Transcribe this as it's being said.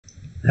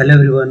Hello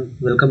everyone,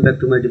 welcome back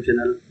to my YouTube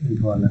channel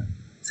Infowala.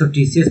 So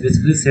TCS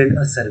basically sent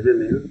a survey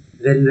mail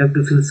where you have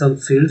to fill some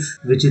fields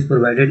which is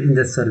provided in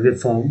the survey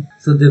form.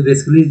 So they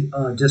basically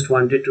just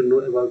wanted to know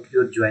about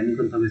your joining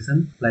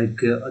confirmation,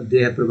 like they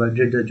have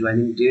provided the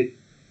joining date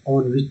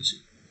on which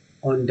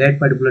on that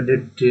particular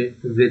date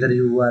whether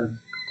you are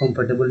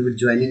comfortable with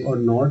joining or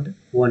not,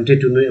 wanted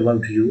to know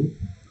about you.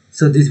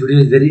 So this video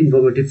is very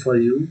informative for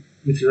you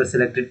if you are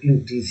selected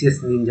in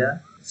TCS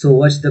Ninja. So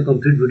watch the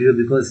complete video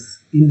because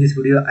in this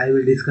video I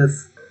will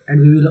discuss,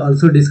 and we will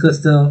also discuss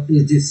the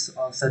is this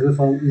survey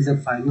form is a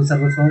final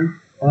survey form,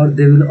 or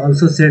they will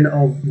also send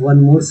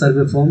one more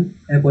survey form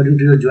according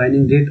to your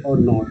joining date or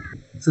not.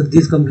 So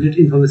this complete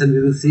information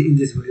we will see in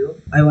this video.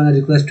 I want to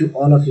request to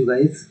all of you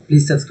guys,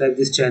 please subscribe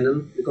this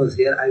channel because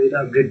here I will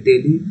update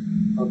daily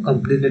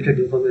company related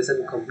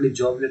information, company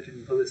job related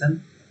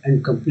information,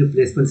 and company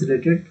placements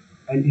related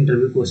and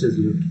interview questions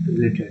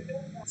related.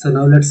 So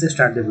now let's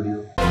start the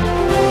video.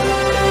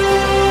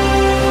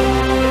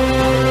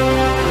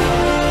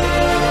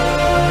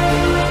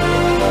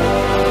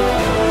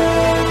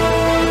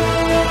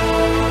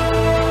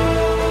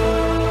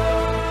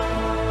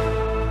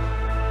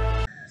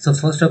 So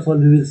first of all,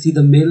 we will see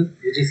the mail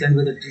which is sent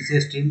by the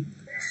TCS team.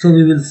 So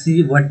we will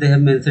see what they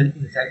have mentioned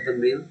inside the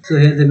mail. So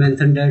here they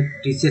mentioned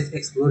that TCS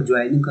Explore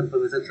Joining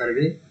Confirmation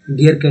Survey.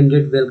 Dear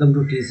candidate, welcome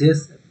to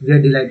TCS. We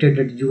are delighted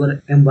that you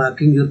are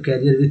embarking your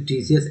career with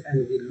TCS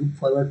and we look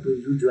forward to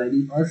you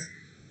joining us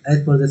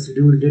as per the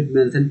scheduled date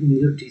mentioned in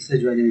your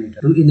TCS joining letter.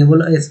 To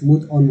enable a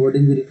smooth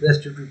onboarding, we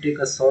request you to take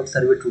a short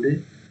survey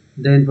today.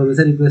 The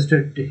information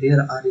requested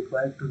here are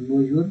required to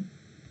know your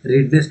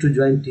readiness to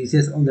join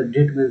TCS on the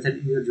date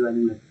mentioned in your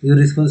joining letter. Your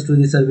response to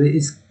the survey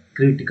is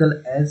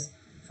critical as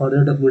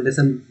further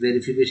documentation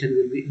verification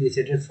will be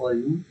initiated for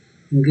you.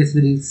 In case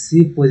we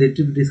receive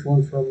positive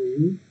response from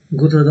you,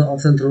 go through the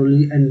option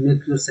thoroughly and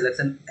make your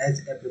selection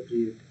as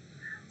appropriate.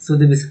 So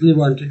they basically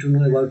wanted to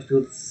know about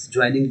your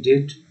joining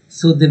date.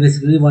 So they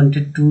basically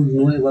wanted to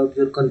know about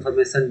your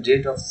confirmation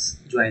date of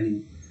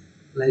joining.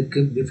 Like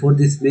before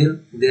this mail,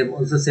 they have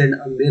also sent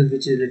a mail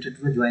which is related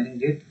to the joining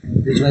date,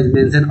 which was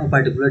mentioned a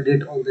particular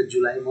date on the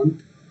July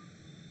month.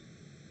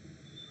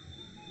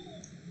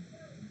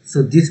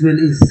 So this mail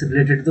is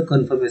related to the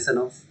confirmation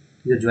of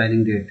your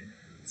joining date.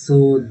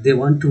 So they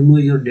want to know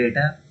your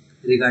data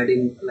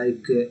regarding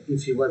like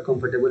if you are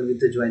comfortable with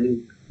the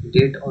joining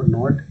date or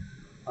not,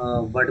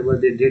 whatever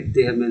the date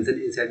they have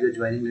mentioned inside your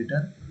joining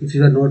letter. If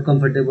you are not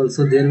comfortable,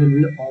 so there will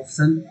be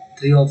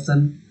three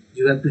option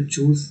you have to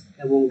choose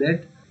among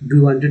that. Do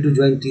you wanted to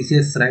join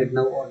TCS right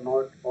now or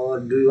not,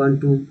 or do you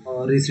want to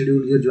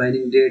reschedule your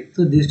joining date?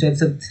 So these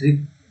types of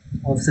three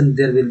options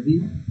there will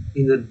be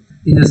in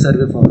your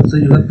survey form. So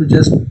you have to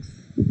just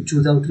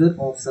choose out your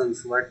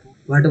options.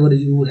 Whatever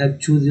you have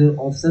choose your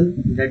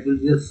option, that will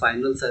be your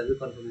final survey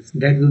confirmation.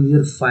 That will be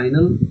your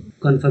final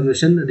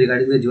confirmation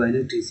regarding the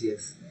joining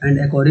TCS.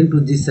 And according to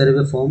this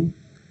survey form,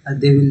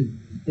 they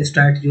will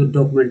start your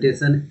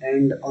documentation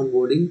and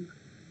onboarding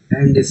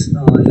and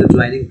your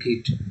joining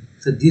kit.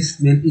 So this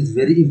mail is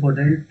very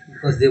important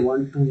because they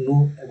want to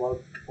know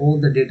about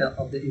all the data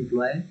of the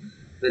employee,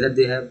 whether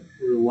they have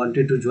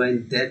wanted to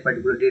join that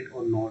particular date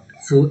or not.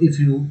 So if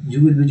you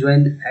will be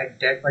joined at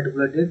that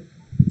particular date,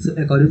 so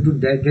according to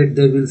that date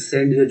they will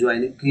send your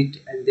joining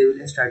kit and they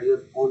will start your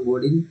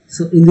onboarding.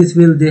 So in this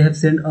mail they have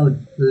sent a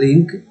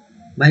link.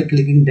 By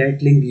clicking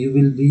that link you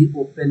will be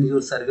open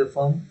your survey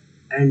form,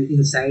 and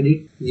inside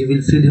it you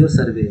will fill your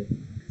survey.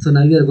 So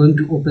now you are going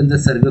to open the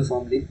survey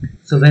form link.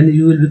 So when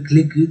you will be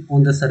click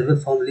on the survey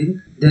form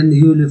link, then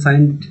you will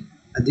find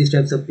these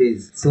types of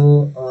page.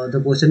 So the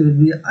question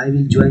will be, I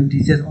will join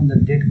TCS on the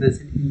date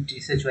mentioned in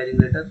TCS joining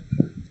letter,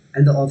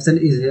 and the option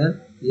is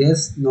here: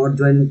 yes, not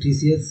joining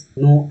TCS;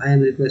 no, I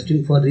am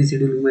requesting for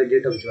rescheduling my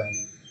date of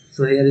joining.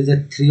 So here is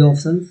the three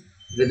options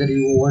whether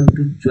you want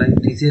to join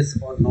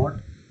TCS or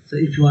not. So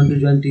if you want to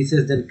join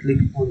TCS, then click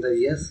on the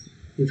yes.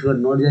 If you are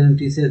not joining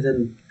TCS,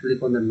 then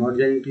click on the not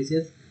joining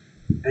TCS.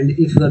 And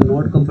if you are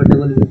not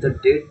comfortable with the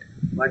date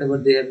whatever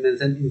they have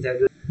mentioned inside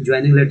your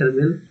joining letter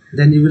mail,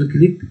 then you will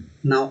click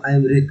now I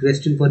am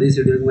requesting for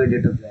rescheduling my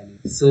date of joining.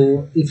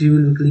 So if you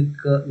will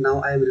click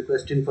now I am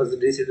requesting for the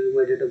rescheduling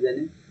my date of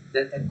joining,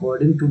 then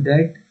according to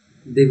that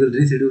they will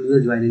reschedule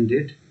your joining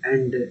date,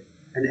 and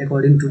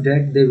according to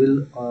that they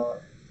will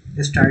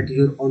start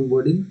your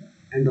onboarding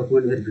and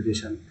document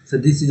verification. So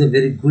this is a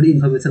very good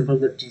information from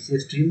the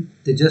TCS team.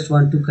 They just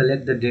want to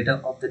collect the data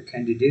of the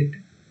candidate,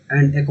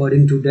 and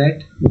according to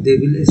that they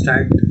will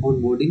start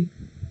onboarding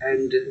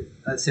and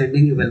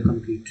sending a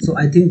welcome kit. So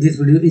I think this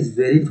video is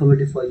very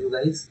informative for you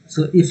guys.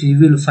 So if you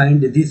will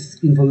find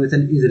this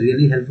information is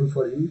really helpful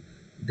for you,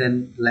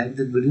 then like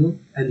this video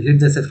and hit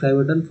the subscribe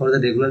button for the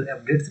regular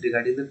updates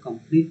regarding the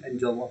company and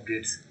job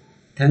updates.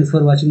 Thanks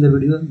for watching the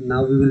video.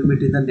 Now we will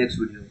meet in the next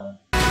video.